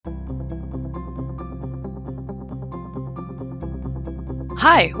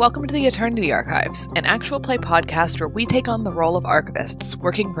Hi, welcome to the Eternity Archives, an actual play podcast where we take on the role of archivists,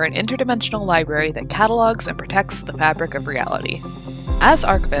 working for an interdimensional library that catalogs and protects the fabric of reality. As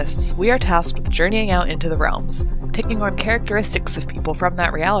archivists, we are tasked with journeying out into the realms, taking on characteristics of people from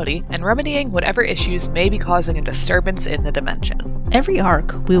that reality, and remedying whatever issues may be causing a disturbance in the dimension. Every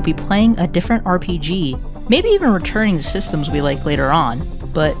arc, we will be playing a different RPG, maybe even returning to systems we like later on.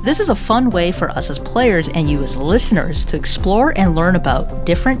 But this is a fun way for us as players and you as listeners to explore and learn about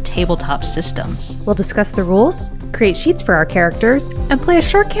different tabletop systems. We'll discuss the rules, create sheets for our characters, and play a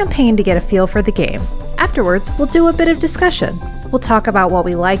short campaign to get a feel for the game. Afterwards, we'll do a bit of discussion. We'll talk about what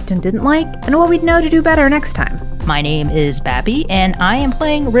we liked and didn't like, and what we'd know to do better next time. My name is Babby, and I am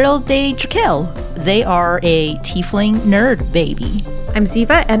playing Riddle de Jaquel. They are a tiefling nerd baby. I'm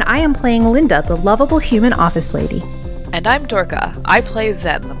Ziva, and I am playing Linda, the lovable human office lady. And I'm Dorka. I play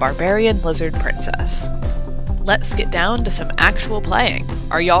Zen, the barbarian lizard princess. Let's get down to some actual playing.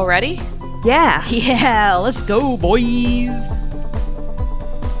 Are y'all ready? Yeah! Yeah, let's go, boys!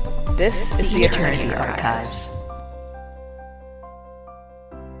 This is the Eternity Archives.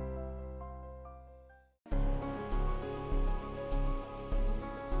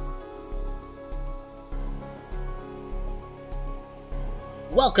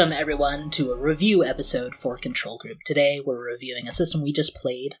 Welcome, everyone, to a review episode for Control Group. Today, we're reviewing a system we just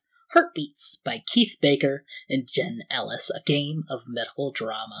played, Heartbeats by Keith Baker and Jen Ellis, a game of medical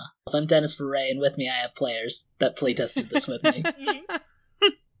drama. I'm Dennis Verrey, and with me I have players that playtested this with me.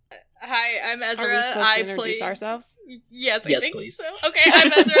 Hi, I'm Ezra. Are we supposed to introduce ourselves? Yes, yes, think please. so. Okay,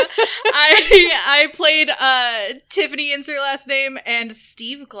 I'm Ezra. I played Tiffany, insert last name, and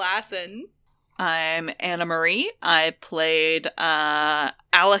Steve Glasson. I'm Anna Marie. I played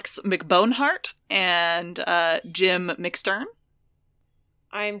Alex McBoneheart and Jim McStern.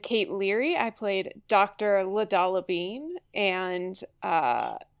 I'm Kate Leary. I played Dr. Ladala Bean and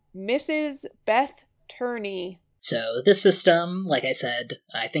Mrs. Beth Turney. So this system, like I said,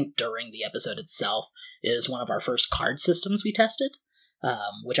 I think during the episode itself, is one of our first card systems we tested,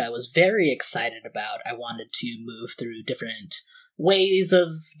 which I was very excited about. I wanted to move through different ways of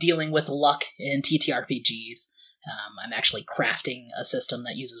dealing with luck in TTRPGs. I'm actually crafting a system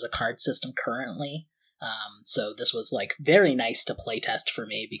that uses a card system currently. So this was very nice to playtest for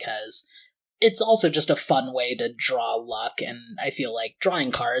me because it's also just a fun way to draw luck, and I feel like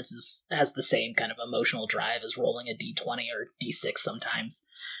drawing cards has the same kind of emotional drive as rolling a d20 or d6 sometimes.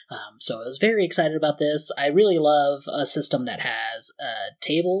 So I was very excited about this. I really love a system that has a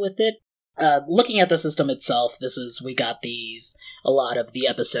table with it. Looking at the system itself, we got a lot of the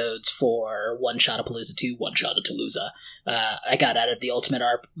episodes for One Shot of Palooza 2, One Shot of Toulouse. I got out of the Ultimate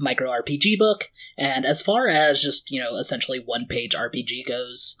Micro RPG book, and as far as just, essentially one-page RPG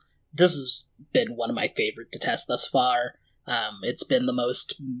goes, this has been one of my favorite to test thus far. It's been the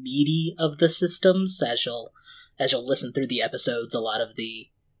most meaty of the systems. As you'll listen through the episodes, a lot of the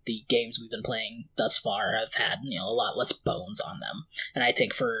games we've been playing thus far have had, a lot less bones on them. And I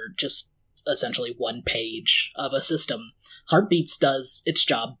think for just essentially one page of a system, Heartbeats does its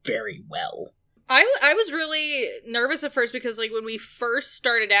job very well. I was really nervous at first because, when we first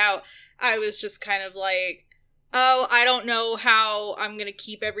started out, I was just kind of like, oh, I don't know how I'm gonna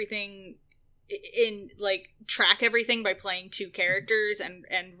keep everything track everything by playing two characters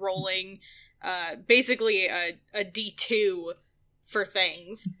and rolling basically a D2 for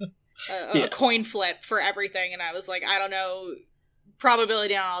things. A coin flip for everything, and I was like, I don't know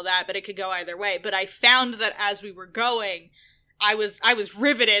probability on all that, but it could go either way. But I found that as we were going, I was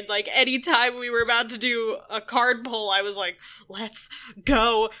riveted. Anytime we were about to do a card pull, I was like, let's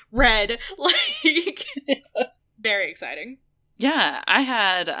go red. Very exciting. Yeah, I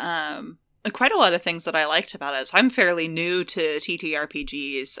had quite a lot of things that I liked about it. So I'm fairly new to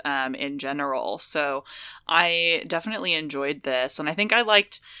TTRPGs in general, so I definitely enjoyed this, and I think I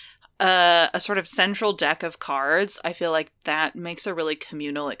liked a sort of central deck of cards. I feel like that makes a really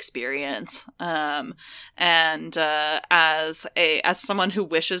communal experience. And as someone who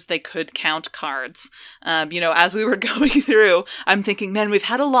wishes they could count cards, as we were going through, I'm thinking, man, we've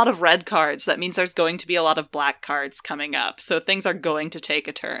had a lot of red cards. That means there's going to be a lot of black cards coming up. So things are going to take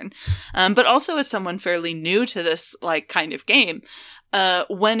a turn. But also as someone fairly new to this kind of game,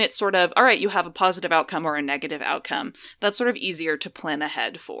 when it's sort of, all right, you have a positive outcome or a negative outcome, that's sort of easier to plan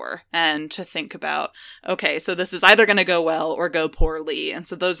ahead for and to think about, okay, so this is either going to go well or go poorly. And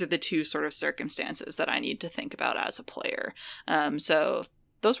so those are the two sort of circumstances that I need to think about as a player. So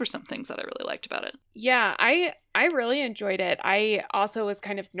those were some things that I really liked about it. Yeah, I really enjoyed it. I also was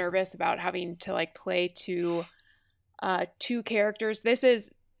kind of nervous about having to play two characters.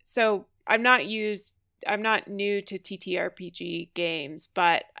 So I've not used not new to TTRPG games,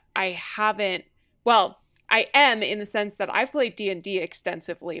 but I haven't. Well, I am in the sense that I've played D&D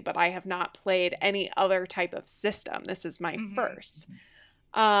extensively, but I have not played any other type of system. This is my first.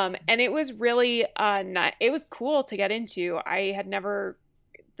 And it was really it was cool to get into. I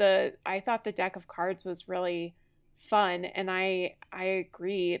thought the deck of cards was really fun, and I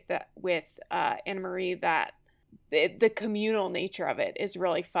agree that with Anna Marie that the communal nature of it is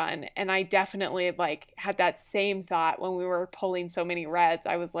really fun. And I definitely like had that same thought when we were pulling so many reds.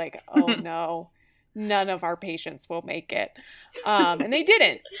 I was like, oh no, none of our patients will make it. And they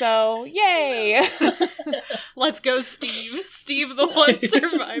didn't. So yay. Let's go, Steve. Steve, the one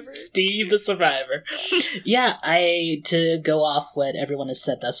survivor. Steve, the survivor. Yeah, to go off what everyone has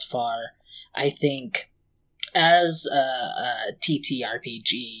said thus far, I think as a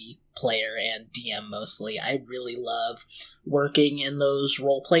TTRPG player and DM mostly, I really love working in those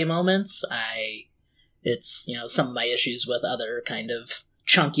roleplay moments. It's, some of my issues with other kind of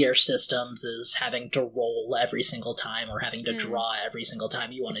chunkier systems is having to roll every single time or having to draw every single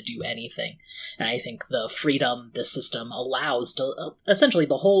time you want to do anything. And I think the freedom this system allows to essentially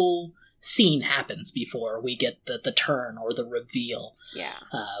the whole scene happens before we get the turn or the reveal. Yeah.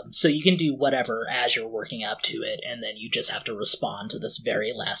 So you can do whatever as you're working up to it, and then you just have to respond to this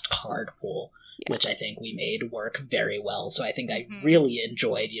very last card pull, which I think we made work very well. So I think I really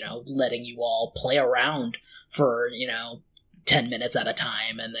enjoyed, letting you all play around for, 10 minutes at a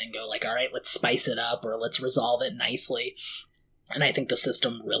time and then go like, all right, let's spice it up or let's resolve it nicely. And I think the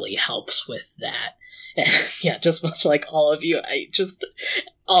system really helps with that. And yeah, just much like all of you,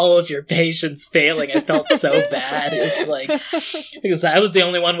 all of your patients failing, I felt so bad. It's like, because I was the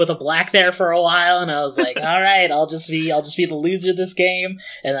only one with a black there for a while, and I was like, all right, I'll just be the loser this game.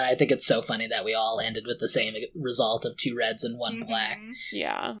 And I think it's so funny that we all ended with the same result of 2 reds and 1 black.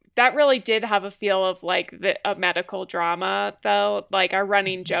 Yeah. That really did have a feel of like a medical drama, though. Like our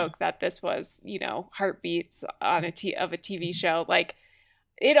running joke that this was, heartbeats on of a TV show. Like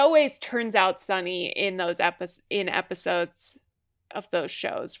it always turns out sunny in those episodes of those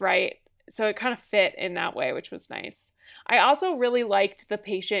shows, right? So it kind of fit in that way, which was nice. I also really liked the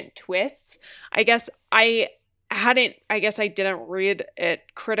patient twists. I guess I didn't read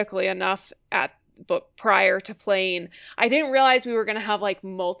it critically enough but prior to playing. I didn't realize we were going to have like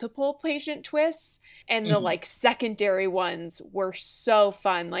multiple patient twists, and the like secondary ones were so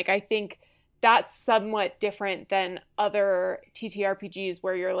fun. Like I think that's somewhat different than other TTRPGs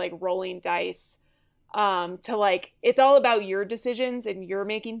where you're like rolling dice to like, it's all about your decisions and you're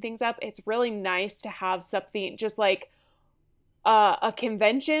making things up. It's really nice to have something just like a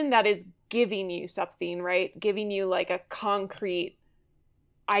convention that is giving you something, right? Giving you like a concrete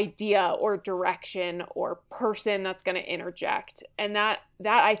idea or direction or person that's going to interject. And that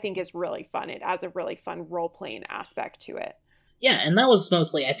I think is really fun. It adds a really fun role-playing aspect to it. Yeah, and that was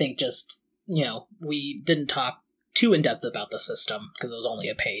mostly, I think, just, we didn't talk too in-depth about the system because it was only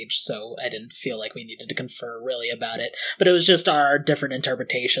a page, so I didn't feel like we needed to confer really about it. But it was just our different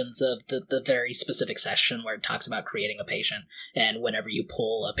interpretations of the very specific section where it talks about creating a patient, and whenever you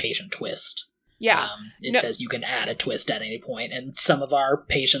pull a patient twist, it says you can add a twist at any point, and some of our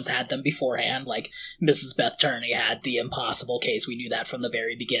patients had them beforehand, like Mrs. Beth Turney had the impossible case. We knew that from the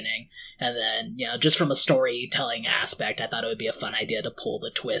very beginning. And then, just from a storytelling aspect, I thought it would be a fun idea to pull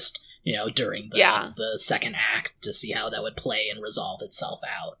the twist, during the second act to see how that would play and resolve itself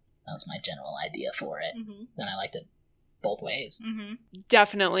out. That was my general idea for it. And I liked it both ways.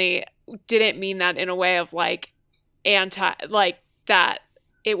 Definitely didn't mean that in a way of like that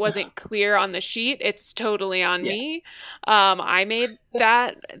it wasn't clear on the sheet. It's totally on me. I made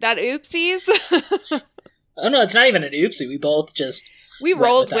that oopsies. Oh no, it's not even an oopsie. We both just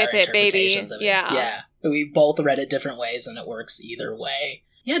rolled with it, baby. Yeah. We both read it different ways, and it works either way.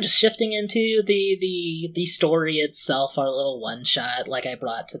 Yeah, just shifting into the story itself, our little one-shot, like I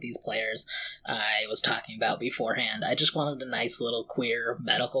brought to these players, I was talking about beforehand. I just wanted a nice little queer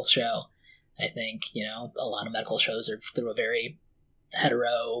medical show. I think, a lot of medical shows are through a very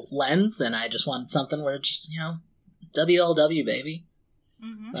hetero lens, and I just wanted something where just, WLW, baby.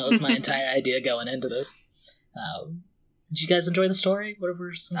 That was my entire idea going into this. Did you guys enjoy the story? What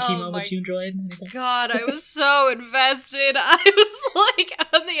were some key moments you enjoyed? Anything? God, I was so invested. I was like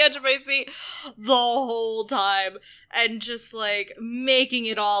on the edge of my seat the whole time and just like making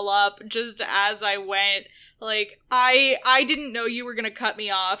it all up just as I went. Like I didn't know you were gonna cut me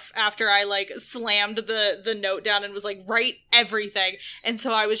off after I like slammed the note down and was like, write everything. And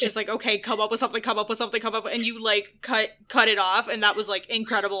so I was just like, okay, come up with something, and you like cut it off, and that was like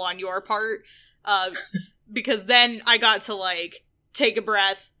incredible on your part. Because then I got to like take a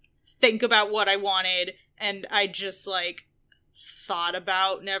breath, think about what I wanted, and I just, like, thought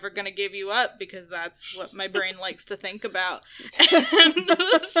about never gonna give you up because that's what my brain likes to think about. And it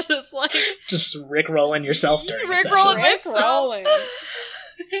was just like... Just rickrolling yourself during the session. Rickrolling myself.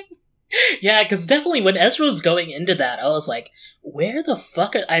 Yeah, because definitely when Ezra was going into that, I was like, where the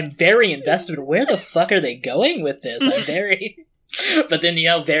fuck are... I'm very invested. Where the fuck are they going with this? I'm very... But then,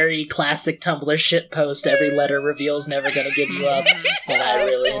 very classic Tumblr shitpost, every letter reveals never gonna give you up. And I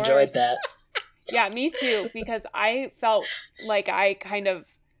really enjoyed that. Yeah, me too, because I felt like I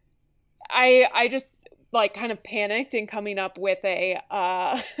just like kind of panicked in coming up with a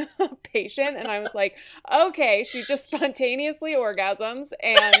patient, and I was like, okay, she just spontaneously orgasms,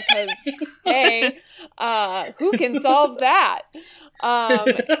 and because hey, who can solve that?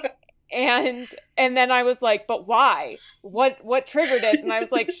 And then I was like, but why? What triggered it? And I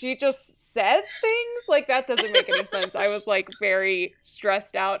was like, she just says things? Like, that doesn't make any sense. I was like very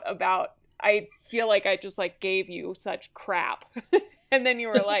stressed out about, I feel like I just like gave you such crap. And then you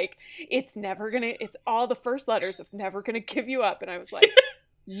were like, it's all the first letters of never gonna give you up. And I was like,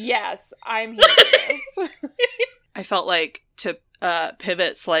 yes, I'm here for this. I felt like to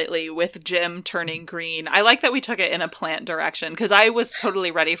pivot slightly with Jim turning green. I like that we took it in a plant direction because I was totally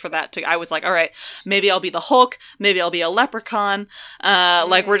ready for that. I was like, all right, maybe I'll be the Hulk. Maybe I'll be a leprechaun.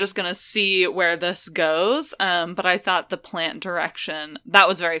 Like, we're just going to see where this goes. But I thought the plant direction, that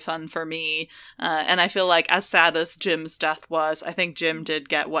was very fun for me. And I feel like as sad as Jim's death was, I think Jim did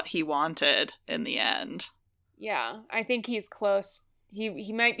get what he wanted in the end. Yeah, I think he's close.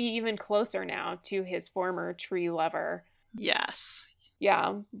 He might be even closer now to his former tree lover. Yes.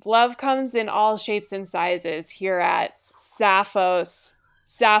 Yeah. Love comes in all shapes and sizes here at Sappho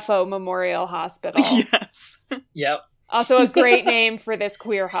Memorial Hospital. Yes. Yep. Also a great name for this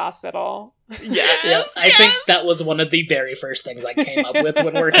queer hospital. Yes. Yep. I think that was one of the very first things I came up with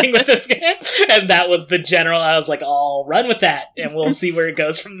when working with this game. And that was the general, I was like, I'll run with that and we'll see where it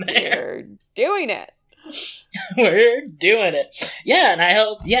goes from there. We're doing it. We're doing it. Yeah, and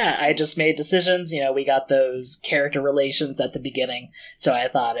I just made decisions. We got those character relations at the beginning, so I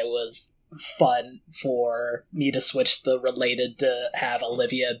thought it was fun for me to switch the related to have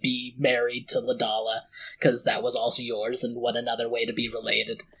Olivia be married to Ladala, because that was also yours, and what another way to be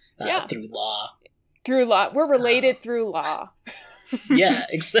related through law. Through law. We're related through law. Yeah,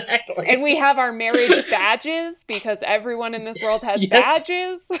 exactly. And we have our marriage badges because everyone in this world has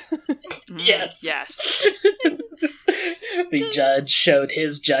badges. Yes. Yes. The judge showed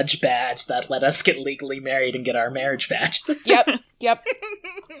his judge badge that let us get legally married and get our marriage badges. Yep.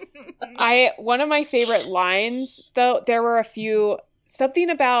 One of my favorite lines, though, there were a few, something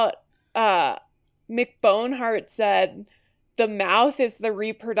about Mick Bonehart said, the mouth is the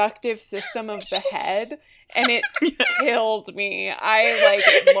reproductive system of the head. And it killed me.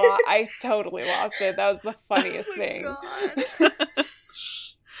 I totally lost it. That was the funniest thing.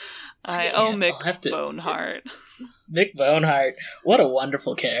 Mick Bonehart. Mick Bonehart. What a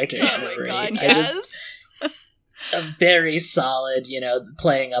wonderful character. Oh my god, yes. A very solid,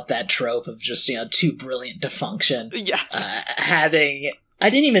 playing up that trope of just, too brilliant to function. Yes. I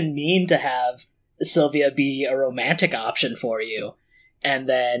didn't even mean to have Sylvia be a romantic option for you. And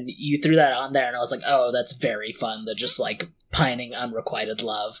then you threw that on there, and I was like, oh, that's very fun. They're just, pining unrequited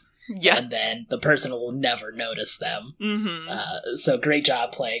love. Yeah. And then the person will never notice them. Mm-hmm. So great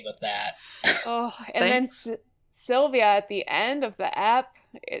job playing with that. Oh, and then Sylvia at the end of the ep,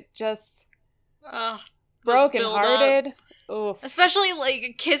 it just... broken-hearted. Oof.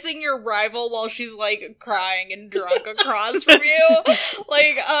 Especially, kissing your rival while she's, crying and drunk across from you.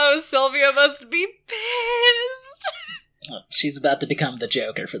 Sylvia must be pissed. She's about to become the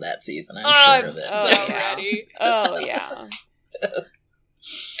Joker for that season, I'm sure of it. So ready. Oh, yeah.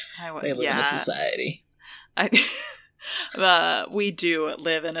 They live in a society. We do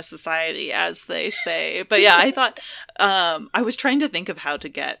live in a society, as they say. But yeah, I thought, I was trying to think of how to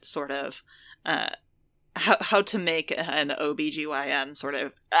get sort of, how to make an OBGYN sort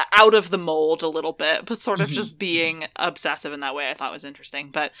of out of the mold a little bit, but sort of just being obsessive in that way I thought was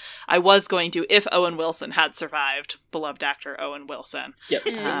interesting. But I was going to, if Owen Wilson had survived, beloved actor Owen Wilson, yep.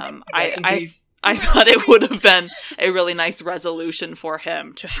 I thought it would have been a really nice resolution for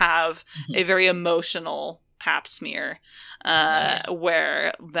him to have a very emotional pap smear,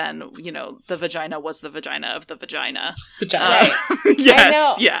 where then, the vagina was the vagina of the vagina. Right. Yes, I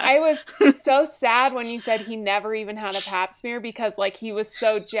know. yeah. I was so sad when you said he never even had a pap smear because, he was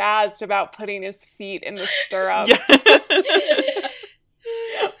so jazzed about putting his feet in the stirrups. Yeah.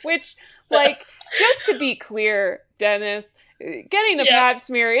 Which, just to be clear, Dennis, getting a pap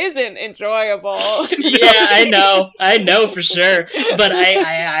smear isn't enjoyable. Yeah, I know for sure. But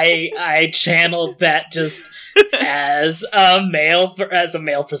I channeled that just as a male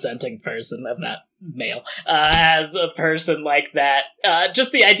presenting person. I'm not male. As a person like that,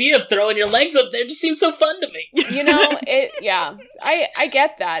 just the idea of throwing your legs up there just seems so fun to me. You know, I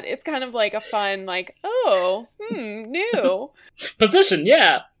get that. It's kind of like a fun, like, new position.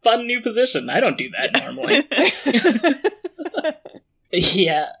 Yeah, fun new position. I don't do that normally.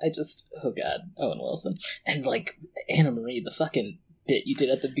 Yeah, oh god, Owen Wilson. And like, Anna Marie, the fucking bit you did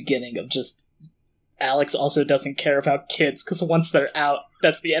at the beginning of just, Alex also doesn't care about kids, because once they're out,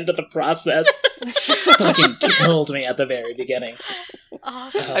 that's the end of the process. Fucking killed me at the very beginning. Oh,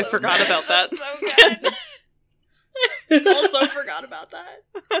 I forgot about that. So good. Also forgot about that.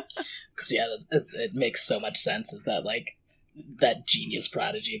 Because yeah, it makes so much sense, is that like, that genius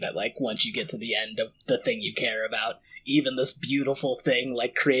prodigy that like, once you get to the end of the thing you care about, even this beautiful thing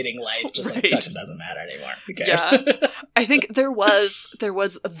like creating life just like fucking doesn't matter anymore. Who cares? Yeah. I think there was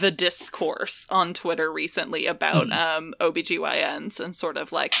the discourse on Twitter recently about OBGYNs and sort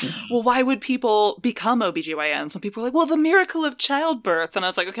of like, well, why would people become OBGYNs? And people were like, well, the miracle of childbirth. And I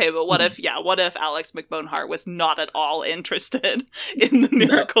was like, okay, but what if Alex McBoneheart was not at all interested in the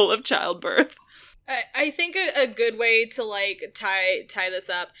miracle of childbirth? I think a good way to like tie this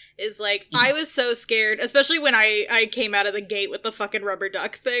up is like, I was so scared, especially when I came out of the gate with the fucking rubber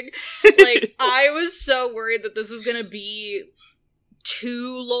duck thing. Like, I was so worried that this was gonna be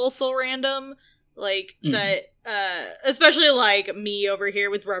too lolsol random. Like, that, especially like me over here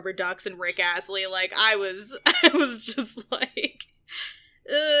with rubber ducks and Rick Astley, like, I was just like,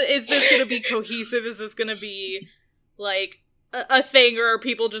 is this gonna be cohesive? Is this gonna be like a thing, or are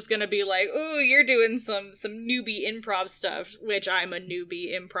people just gonna be like, ooh, you're doing some newbie improv stuff, which I'm a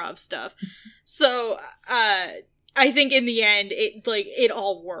newbie improv stuff. So I think in the end it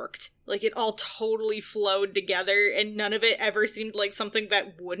all worked. Like, it all totally flowed together, and none of it ever seemed like something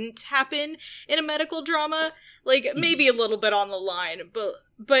that wouldn't happen in a medical drama. Like, maybe a little bit on the line, but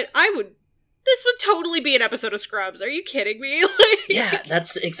this would totally be an episode of Scrubs. Are you kidding me? Like, yeah,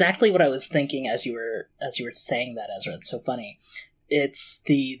 that's exactly what I was thinking as you were saying that, Ezra. It's so funny. It's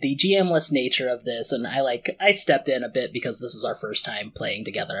the GM-less nature of this, and I stepped in a bit because this is our first time playing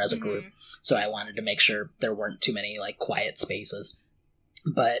together as a group, so I wanted to make sure there weren't too many like quiet spaces.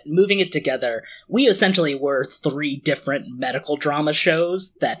 But moving it together, we essentially were 3 different medical drama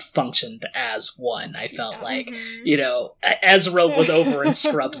shows that functioned as one. I felt like, you know, Ezra was over in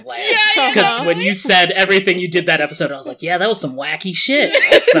Scrubs land. Because when you said everything you did that episode, I was like, yeah, that was some wacky shit.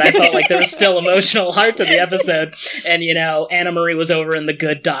 But I felt like there was still emotional heart to the episode. And, you know, Anna Marie was over in the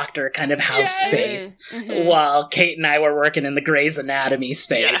Good Doctor kind of house space, while Kate and I were working in the Grey's Anatomy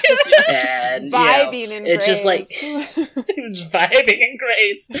space. And, vibing in it's just like, Grey's. vibing in Grey's.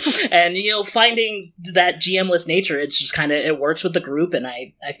 And, you know, finding that GM-less nature, it's just kind of, it works with the group, and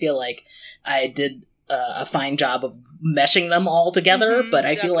I feel like I did a fine job of meshing them all together, but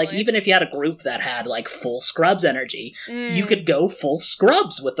I feel like even if you had a group that had, like, full Scrubs energy, you could go full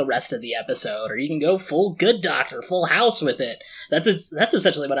Scrubs with the rest of the episode, or you can go full Good Doctor, full House with it. That's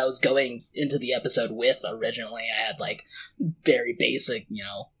essentially what I was going into the episode with originally. I had, like, very basic, you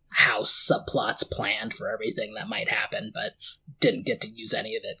know, House subplots planned for everything that might happen, but didn't get to use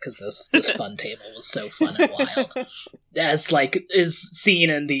any of it because this fun table was so fun and wild, as like is seen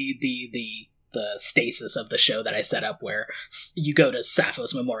in the stasis of the show that I set up, where you go to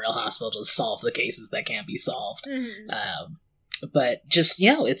Sappho's Memorial Hospital to solve the cases that can't be solved. But just,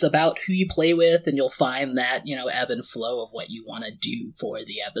 you know, it's about who you play with, and you'll find that, you know, ebb and flow of what you want to do for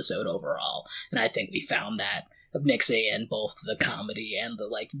the episode overall. And I think we found that mixing in both the comedy and the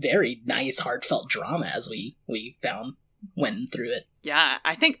like very nice heartfelt drama as we went through it. Yeah,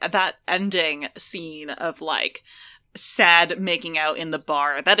 I think that ending scene of like sad making out in the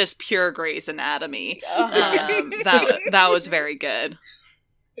bar, that is pure Grey's Anatomy. That was very good.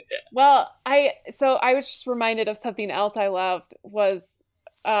 Well, I was just reminded of something else I loved was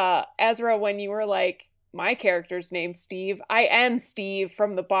Ezra, when you were like, my character's named Steve. I am Steve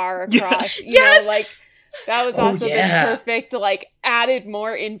from the bar across. You know, like, that was also this perfect, like, added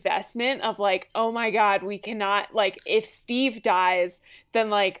more investment of, like, oh my god, we cannot, like, if Steve dies, then,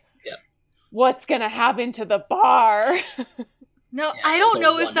 like, what's gonna happen to the bar? No, I don't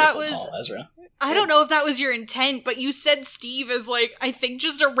know if that was... I don't know if that was your intent, but you said Steve as, like, I think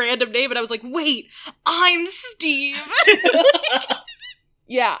just a random name, and I was like, wait, I'm Steve!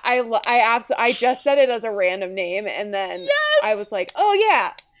 Yeah, I just said it as a random name, and then I was like, oh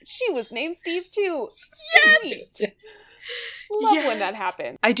yeah, she was named Steve too. Sweet. Love when that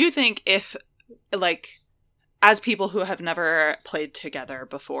happened. I do think if, like, as people who have never played together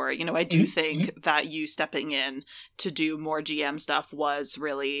before, you know, I do think that you stepping in to do more GM stuff was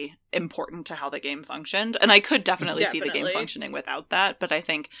really important to how the game functioned. And I could definitely see the game functioning without that. But I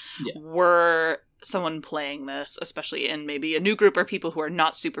think were someone playing this, especially in maybe a new group or people who are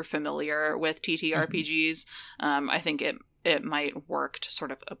not super familiar with TTRPGs, I think it might work to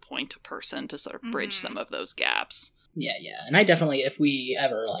sort of appoint a person to sort of bridge some of those gaps. Yeah. And I definitely, if we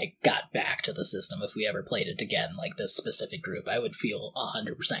ever, like, got back to the system, if we ever played it again, like, this specific group, I would feel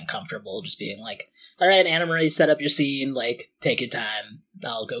 100% comfortable just being like, all right, Anna Marie, set up your scene, like, take your time.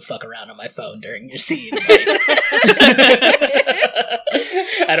 I'll go fuck around on my phone during your scene. Like,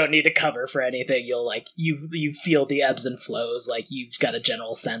 I don't need to cover for anything. You'll, like, you feel the ebbs and flows, like, you've got a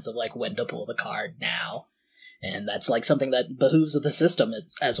general sense of, like, when to pull the card now. And that's, like, something that behooves of the system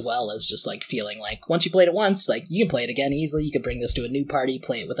as well as just, like, feeling like once you played it once, like, you can play it again easily. You can bring this to a new party,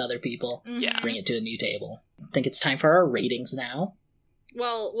 play it with other people, bring it to a new table. I think it's time for our ratings now.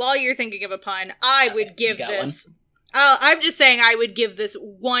 Well, while you're thinking of a pun, I would give this... I'm just saying I would give this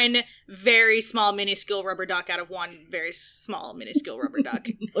one very small minuscule rubber duck out of one very small minuscule rubber duck.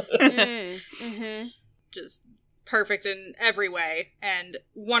 Just perfect in every way, and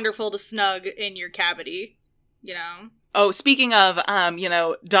wonderful to snug in your cavity. You know? Oh, speaking of,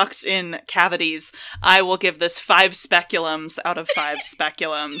 ducks in cavities, I will give this 5 speculums out of 5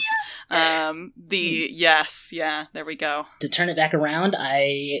 speculums. Yes, there we go. To turn it back around,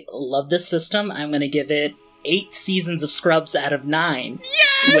 I love this system. I'm going to give it 8 seasons of Scrubs out of 9.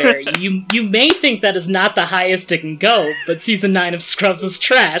 Yes! Where you may think that is not the highest it can go, but season 9 of Scrubs was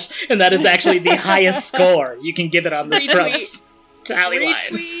trash, and that is actually the highest score you can give it on the Scrubs tally line.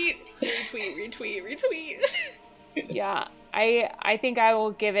 Retweet. Yeah, I think I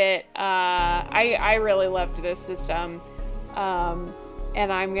will give it, I really loved this system, and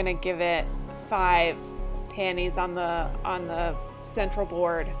I'm gonna give it 5 panties on the central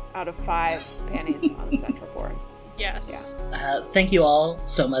board out of 5 panties on the central board. Yes. Yeah. Thank you all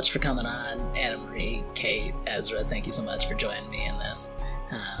so much for coming on. Anna Marie, Kate, Ezra, thank you so much for joining me in this.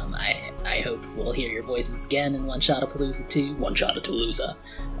 I hope we'll hear your voices again in One Shot of Palooza 2, One Shot of Toulouse,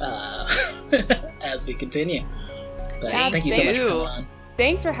 as we continue. But thank you so much for coming on.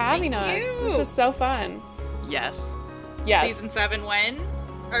 Thanks for having us. This was so fun. Yes. Season 7 when?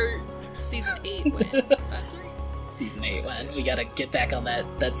 Or season 8 when? That's right. Season 8 when. We gotta get back on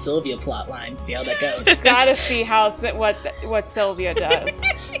that Sylvia plot line, see how that goes. Gotta see what Sylvia does.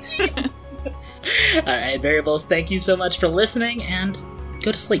 Alright, Variables, thank you so much for listening, and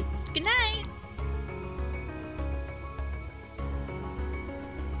go to sleep. Good night.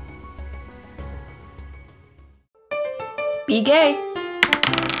 Be gay.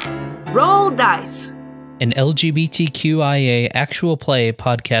 Roll dice. An LGBTQIA actual play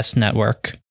podcast network.